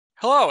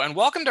Hello, and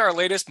welcome to our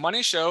latest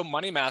Money Show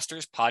Money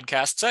Masters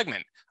podcast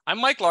segment.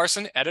 I'm Mike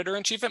Larson,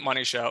 editor-in-chief at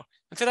MoneyShow,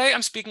 and today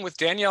I'm speaking with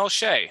Danielle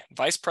Shay,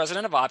 vice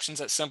president of options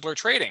at Simpler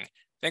Trading.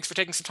 Thanks for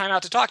taking some time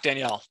out to talk,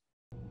 Danielle.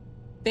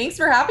 Thanks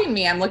for having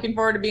me. I'm looking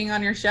forward to being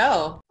on your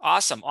show.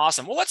 Awesome.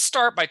 Well, let's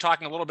start by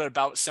talking a little bit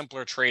about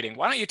Simpler Trading.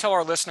 Why don't you tell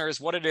our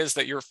listeners what it is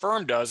that your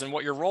firm does and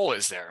what your role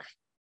is there?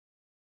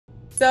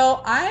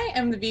 So I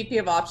am the VP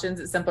of options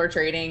at Simpler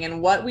Trading,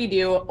 and what we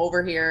do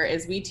over here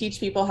is we teach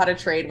people how to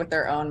trade with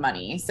their own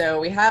money. So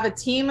we have a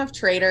team of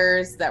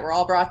traders that were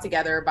all brought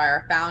together by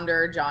our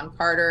founder, John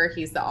Carter.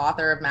 He's the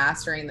author of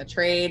Mastering the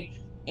Trade.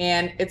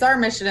 And it's our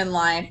mission in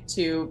life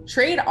to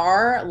trade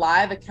our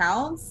live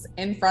accounts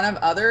in front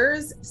of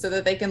others so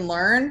that they can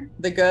learn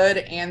the good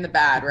and the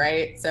bad,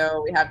 right?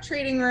 So we have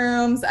trading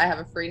rooms, I have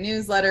a free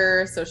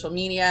newsletter, social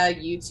media,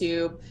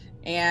 YouTube,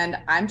 and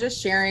I'm just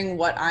sharing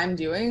what I'm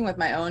doing with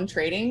my own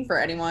trading for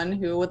anyone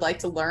who would like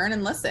to learn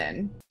and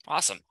listen.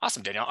 Awesome,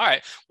 Danielle. All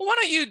right. Well, why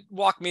don't you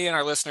walk me and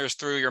our listeners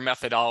through your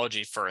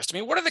methodology first?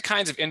 What are the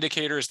kinds of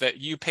indicators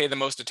that you pay the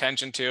most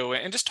attention to?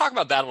 And just talk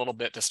about that a little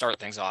bit to start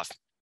things off.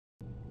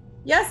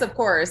 Yes, of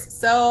course.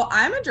 So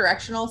I'm a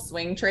directional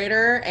swing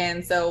trader.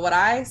 And so what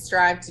I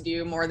strive to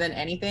do more than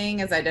anything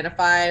is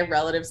identify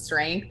relative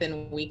strength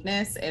and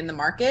weakness in the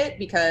market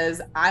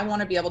because I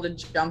want to be able to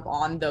jump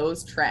on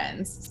those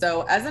trends.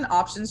 So as an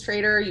options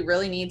trader, you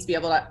really need to be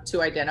able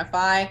to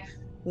identify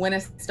when a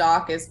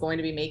stock is going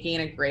to be making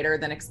a greater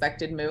than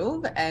expected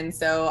move. And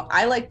so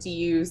I like to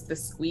use the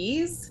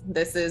squeeze.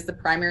 This is the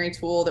primary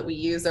tool that we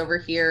use over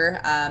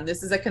here.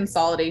 This is a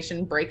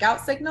consolidation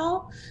breakout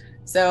signal.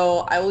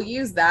 So I will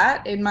use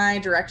that in my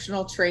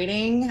directional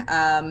trading,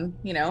 trying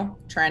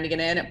to get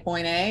in at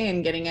point A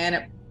and getting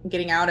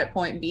out at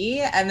point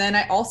B. And then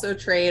I also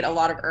trade a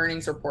lot of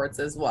earnings reports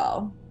as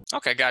well.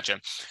 Okay, gotcha.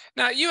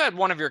 Now, you had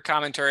one of your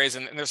commentaries,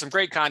 and there's some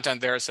great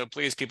content there, so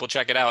please, people,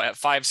 check it out at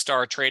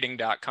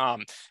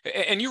 5startrading.com.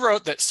 And you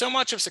wrote that so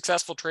much of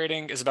successful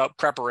trading is about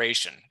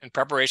preparation, and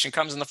preparation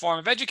comes in the form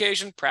of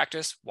education,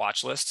 practice,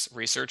 watch lists,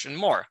 research, and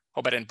more.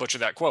 Hope I didn't butcher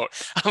that quote.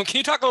 Can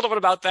you talk a little bit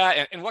about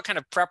that and what kind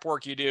of prep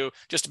work you do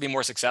just to be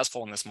more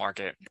successful in this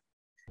market?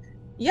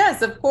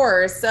 Yes, of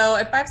course. So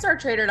at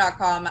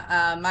 5startrader.com,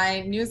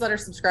 my newsletter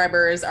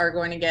subscribers are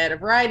going to get a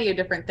variety of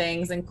different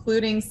things,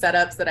 including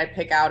setups that I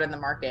pick out in the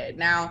market.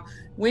 Now,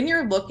 when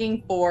you're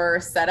looking for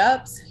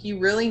setups, you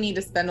really need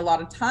to spend a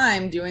lot of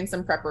time doing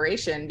some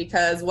preparation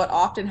because what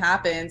often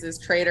happens is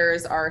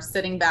traders are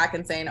sitting back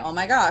and saying, oh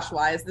my gosh,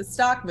 why is the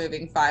stock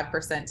moving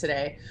 5%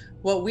 today?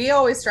 What we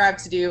always strive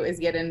to do is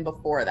get in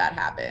before that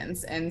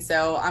happens. And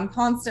so I'm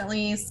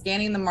constantly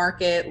scanning the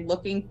market,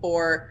 looking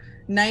for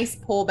nice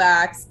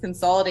pullbacks,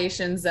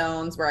 consolidation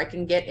zones where I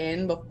can get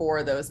in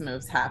before those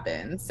moves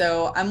happen.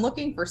 So I'm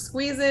looking for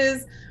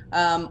squeezes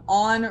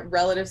on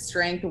relative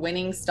strength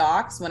winning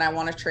stocks when I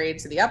want to trade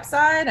to the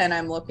upside. And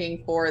I'm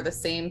looking for the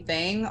same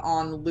thing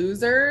on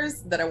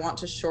losers that I want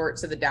to short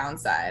to the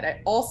downside.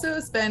 I also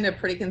spend a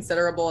pretty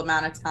considerable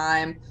amount of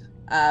time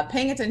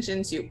paying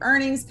attention to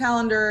earnings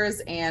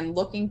calendars and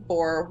looking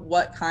for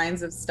what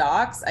kinds of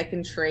stocks I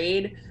can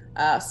trade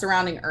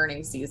surrounding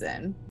earnings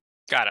season.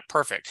 Got it.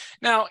 Perfect.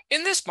 Now,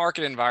 in this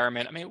market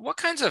environment, what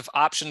kinds of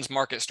options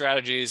market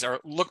strategies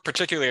look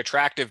particularly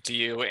attractive to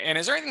you? And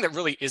is there anything that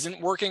really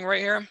isn't working right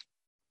here?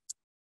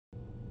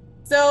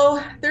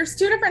 So there's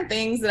two different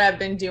things that I've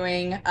been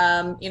doing,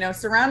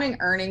 surrounding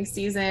earnings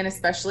season,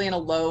 especially in a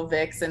low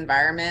VIX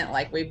environment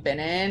like we've been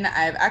in.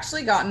 I've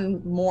actually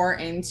gotten more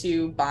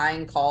into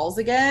buying calls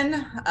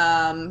again.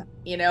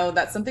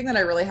 That's something that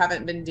I really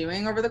haven't been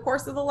doing over the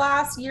course of the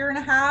last year and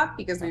a half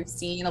because we've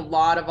seen a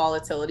lot of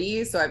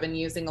volatility. So I've been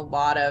using a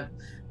lot of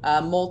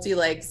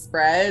multi-leg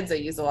spreads. I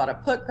use a lot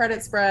of put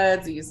credit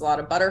spreads. I use a lot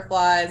of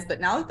butterflies, but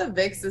now that the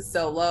VIX is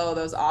so low,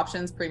 those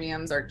options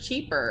premiums are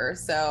cheaper.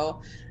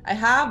 So I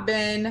have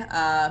been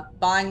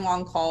buying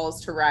long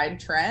calls to ride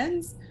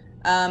trends.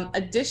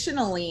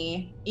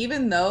 Additionally,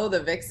 even though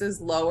the VIX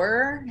is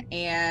lower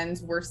and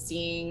we're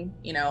seeing,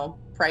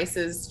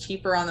 prices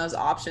cheaper on those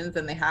options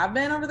than they have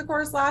been over the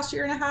course of the last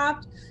year and a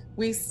half,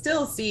 we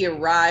still see a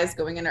rise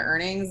going into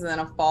earnings and then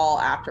a fall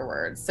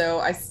afterwards. So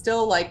I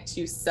still like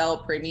to sell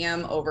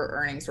premium over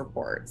earnings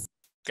reports.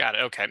 Got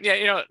it. Okay.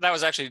 Yeah, that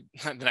was actually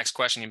the next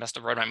question. You must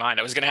have read my mind.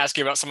 I was going to ask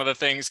you about some of the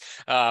things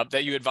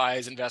that you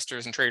advise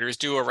investors and traders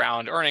do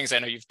around earnings. I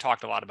know you've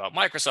talked a lot about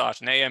Microsoft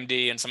and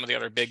AMD and some of the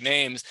other big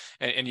names,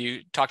 and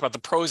you talked about the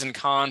pros and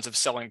cons of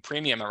selling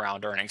premium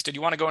around earnings. Did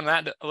you want to go into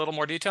that in a little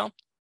more detail?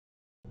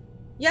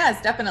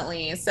 Yes,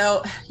 definitely.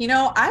 So,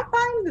 I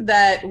find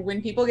that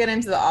when people get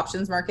into the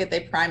options market, they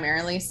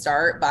primarily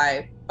start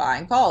by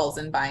buying calls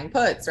and buying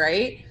puts,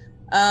 right?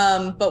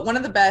 But one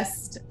of the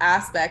best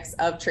aspects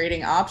of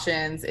trading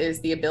options is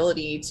the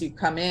ability to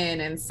come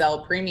in and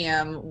sell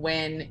premium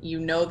when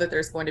you know that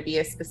there's going to be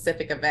a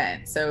specific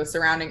event. So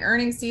surrounding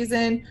earnings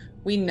season,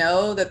 we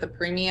know that the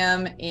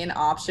premium in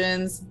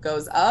options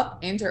goes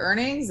up into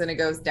earnings and it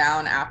goes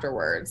down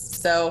afterwards.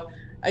 So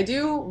I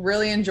do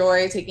really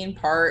enjoy taking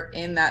part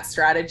in that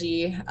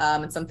strategy.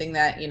 It's something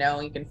that,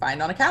 you can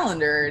find on a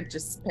calendar,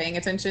 just paying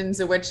attention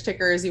to which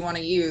tickers you want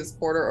to use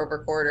quarter over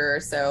quarter.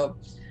 So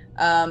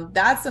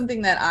that's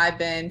something that I've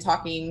been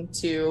talking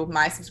to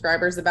my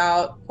subscribers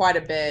about quite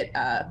a bit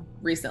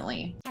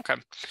recently. Okay.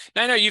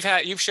 Now I know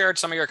you've shared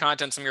some of your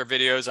content, some of your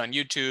videos on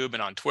YouTube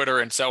and on Twitter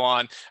and so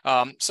on.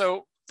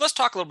 So let's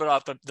talk a little bit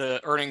about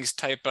the earnings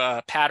type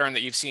pattern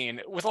that you've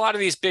seen with a lot of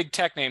these big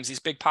tech names, these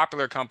big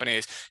popular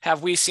companies.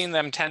 Have we seen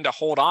them tend to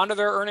hold on to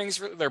their earnings,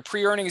 their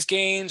pre-earnings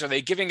gains? Are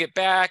they giving it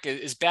back?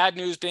 Is bad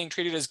news being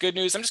treated as good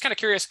news? I'm just kind of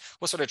curious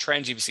what sort of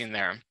trends you've seen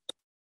there.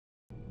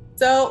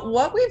 So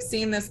what we've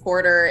seen this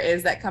quarter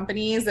is that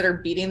companies that are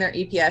beating their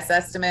EPS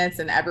estimates,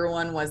 and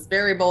everyone was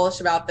very bullish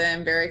about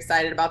them, very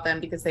excited about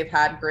them because they've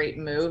had great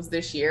moves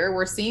this year,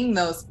 we're seeing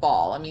those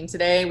fall. I mean,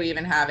 today we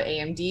even have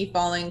AMD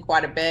falling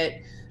quite a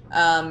bit.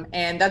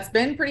 And that's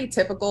been pretty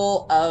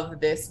typical of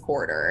this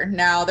quarter.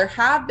 Now, there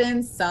have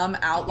been some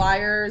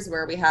outliers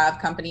where we have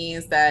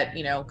companies that,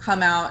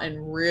 come out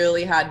and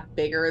really had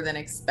bigger than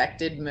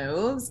expected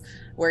moves,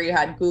 where you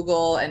had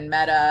Google and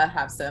Meta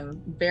have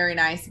some very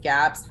nice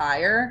gaps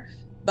higher.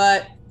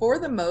 But for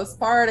the most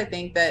part, I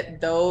think that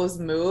those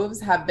moves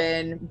have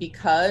been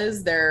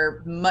because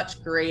they're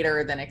much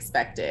greater than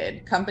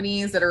expected.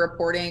 Companies that are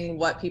reporting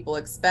what people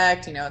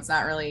expect, it's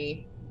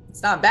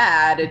not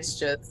bad. It's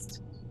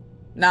just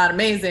not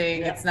amazing.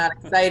 Yeah. It's not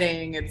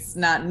exciting. It's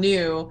not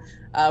new.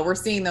 We're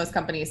seeing those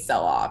companies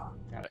sell off.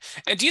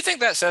 And do you think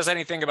that says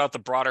anything about the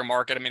broader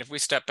market? I mean, if we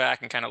step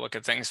back and kind of look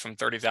at things from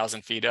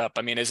 30,000 feet up,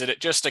 I mean, is it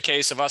just a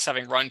case of us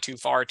having run too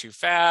far, too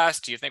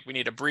fast? Do you think we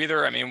need a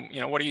breather? I mean,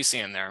 what are you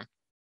seeing there?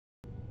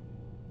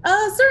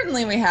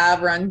 Certainly we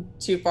have run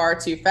too far,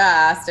 too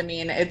fast. I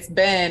mean, it's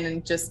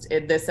been just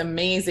this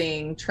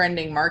amazing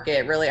trending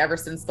market really ever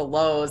since the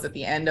lows at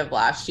the end of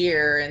last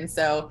year. And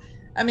so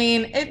I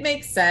mean, it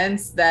makes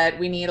sense that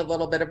we need a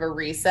little bit of a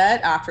reset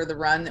after the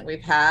run that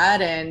we've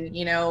had. And,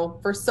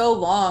 for so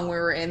long, we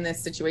were in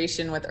this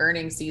situation with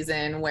earnings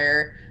season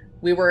where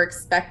we were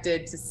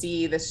expected to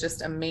see this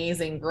just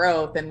amazing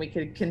growth and we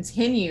could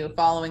continue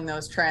following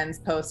those trends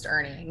post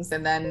earnings.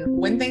 And then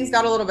when things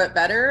got a little bit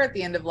better at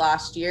the end of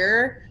last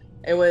year,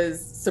 it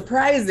was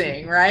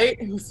surprising, right?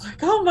 It was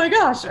like, oh my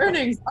gosh,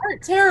 earnings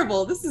aren't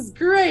terrible. This is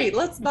great.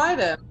 Let's buy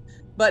them.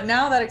 But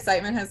now that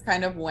excitement has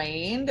kind of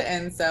waned.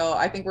 And so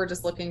I think we're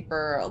just looking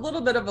for a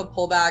little bit of a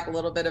pullback, a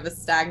little bit of a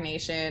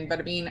stagnation. But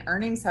I mean,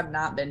 earnings have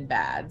not been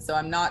bad. So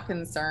I'm not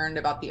concerned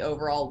about the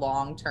overall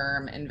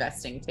long-term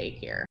investing take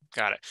here.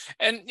 Got it.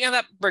 And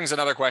that brings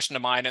another question to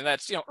mind. And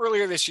that's,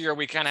 earlier this year,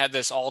 we kind of had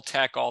this all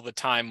tech all the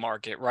time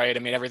market, right? I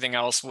mean, everything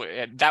else,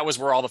 that was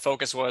where all the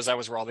focus was. That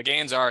was where all the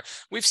gains are.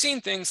 We've seen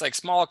things like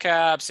small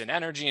caps and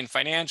energy and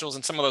financials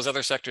and some of those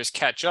other sectors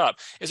catch up.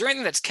 Is there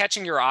anything that's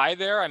catching your eye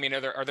there? I mean,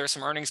 are there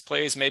some earnings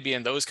plays maybe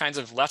in those kinds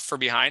of left for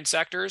behind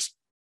sectors?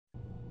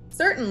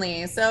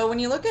 Certainly. So when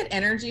you look at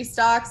energy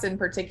stocks in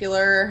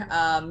particular,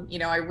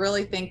 I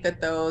really think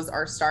that those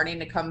are starting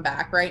to come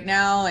back right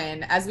now.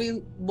 And as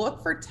we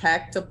look for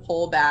tech to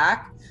pull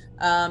back,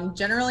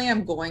 generally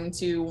I'm going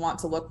to want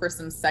to look for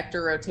some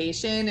sector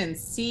rotation and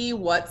see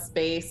what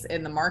space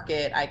in the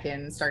market I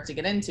can start to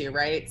get into,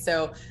 right?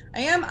 So I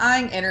am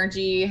eyeing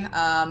energy.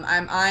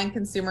 I'm eyeing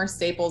consumer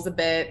staples a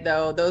bit,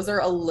 though those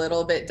are a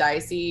little bit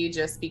dicey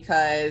just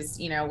because,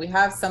 we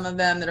have some of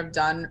them that have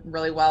done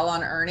really well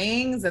on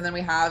earnings. And then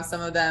we have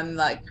some of them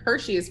like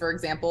Hershey's, for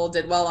example,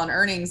 did well on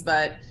earnings,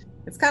 but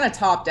it's kind of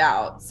topped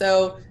out.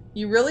 So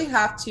you really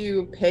have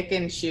to pick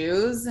and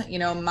choose.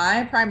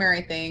 My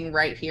primary thing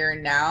right here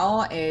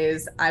now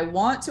is I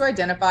want to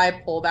identify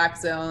pullback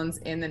zones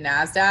in the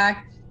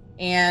Nasdaq,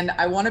 and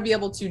I want to be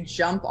able to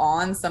jump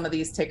on some of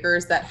these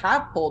tickers that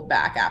have pulled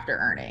back after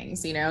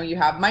earnings. You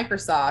have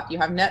Microsoft, you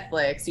have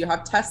Netflix, you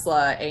have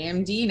Tesla,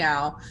 AMD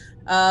now.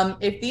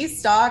 If these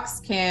stocks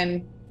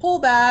can pull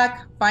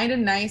back, find a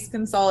nice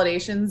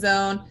consolidation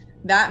zone,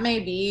 that may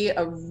be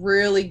a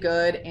really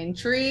good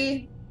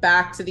entry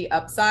back to the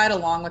upside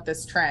along with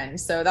this trend.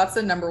 So that's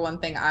the number one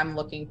thing I'm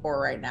looking for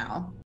right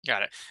now.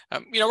 Got it.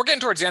 We're getting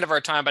towards the end of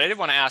our time, but I did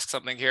want to ask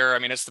something here. I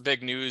mean, it's the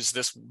big news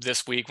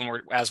this week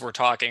as we're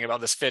talking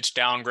about this Fitch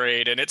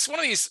downgrade, and it's one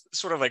of these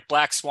sort of like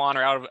black swan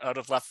or out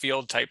of left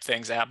field type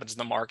things that happens in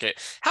the market.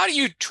 How do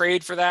you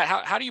trade for that?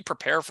 How do you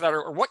prepare for that,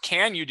 or what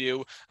can you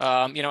do,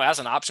 as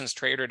an options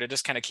trader to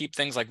just kind of keep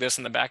things like this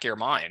in the back of your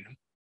mind?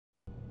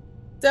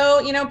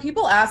 So,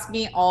 people ask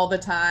me all the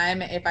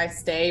time if I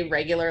stay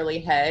regularly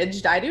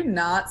hedged. I do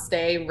not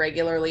stay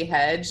regularly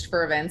hedged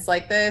for events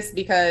like this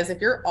because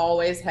if you're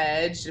always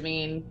hedged, I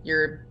mean,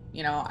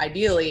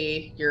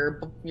 ideally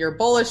your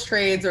bullish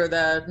trades or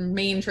the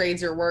main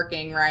trades you're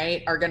working,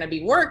 right, are going to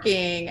be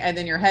working and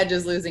then your hedge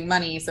is losing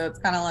money. So it's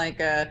kind of like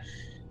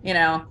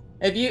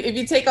if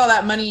you take all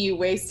that money you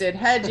wasted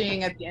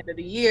hedging at the end of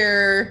the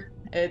year,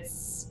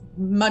 it's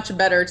much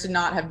better to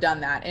not have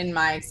done that in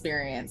my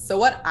experience. So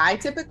what I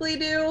typically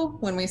do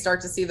when we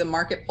start to see the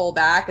market pull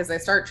back is I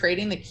start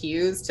trading the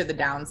cues to the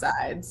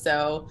downside.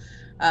 So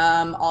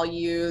I'll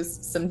use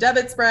some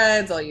debit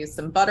spreads, I'll use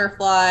some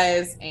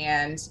butterflies,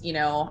 and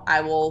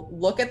I will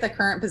look at the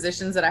current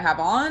positions that I have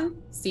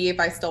on, see if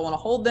I still want to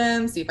hold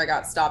them, see if I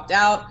got stopped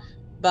out.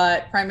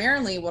 But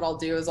primarily what I'll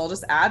do is I'll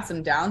just add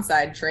some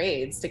downside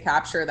trades to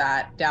capture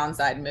that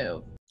downside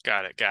move.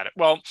 Got it. Got it.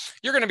 Well,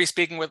 you're going to be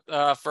speaking with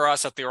for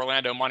us at the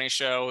Orlando Money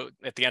Show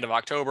at the end of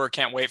October.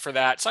 Can't wait for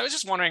that. So I was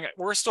just wondering,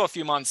 we're still a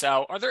few months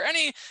out. Are there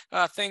any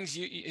things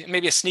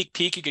maybe a sneak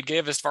peek you could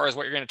give as far as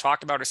what you're going to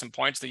talk about or some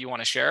points that you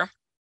want to share?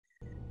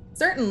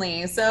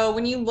 Certainly. So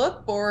when you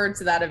look forward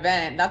to that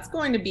event, that's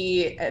going to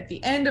be at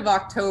the end of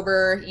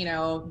October.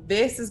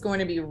 This is going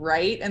to be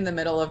right in the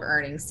middle of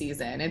earnings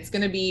season. It's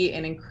going to be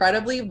an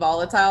incredibly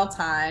volatile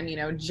time.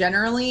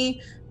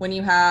 Generally, when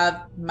you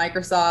have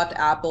Microsoft,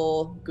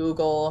 Apple,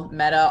 Google,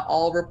 Meta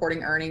all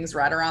reporting earnings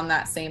right around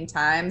that same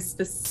time,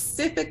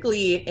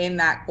 specifically in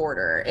that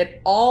quarter,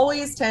 it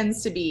always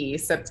tends to be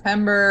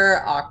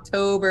September,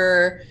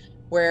 October,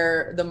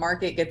 where the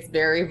market gets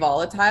very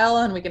volatile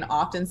and we can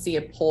often see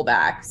a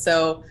pullback.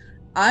 So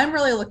I'm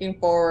really looking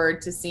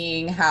forward to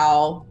seeing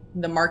how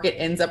the market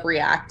ends up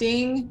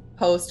reacting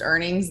post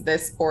earnings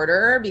this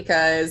quarter,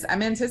 because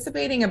I'm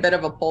anticipating a bit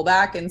of a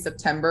pullback in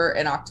September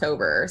and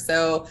October.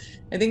 So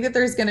I think that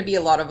there's going to be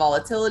a lot of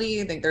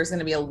volatility. I think there's going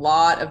to be a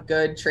lot of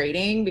good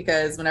trading,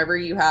 because whenever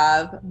you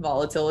have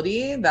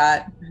volatility,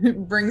 that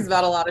brings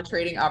about a lot of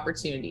trading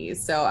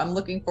opportunities. So I'm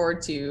looking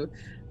forward to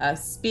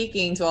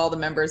speaking to all the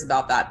members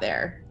about that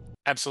there.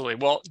 Absolutely.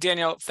 Well,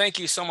 Danielle, thank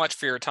you so much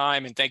for your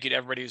time, and thank you to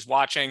everybody who's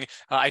watching.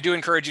 I do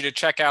encourage you to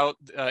check out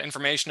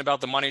information about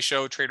the Money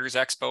Show Traders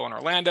Expo in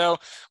Orlando.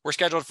 We're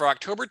scheduled for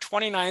October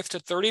 29th to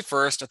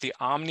 31st at the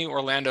Omni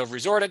Orlando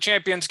Resort at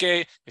Champions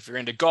Gate. If you're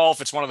into golf,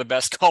 it's one of the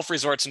best golf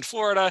resorts in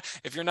Florida.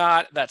 If you're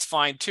not, that's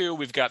fine too.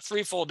 We've got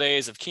 3 full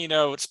days of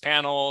keynotes,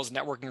 panels,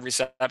 networking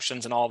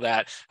receptions, and all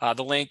that.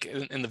 The link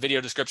in the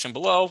video description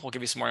below will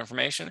give you some more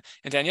information.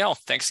 And Danielle,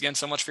 thanks again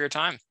so much for your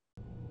time.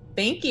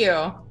 Thank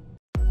you.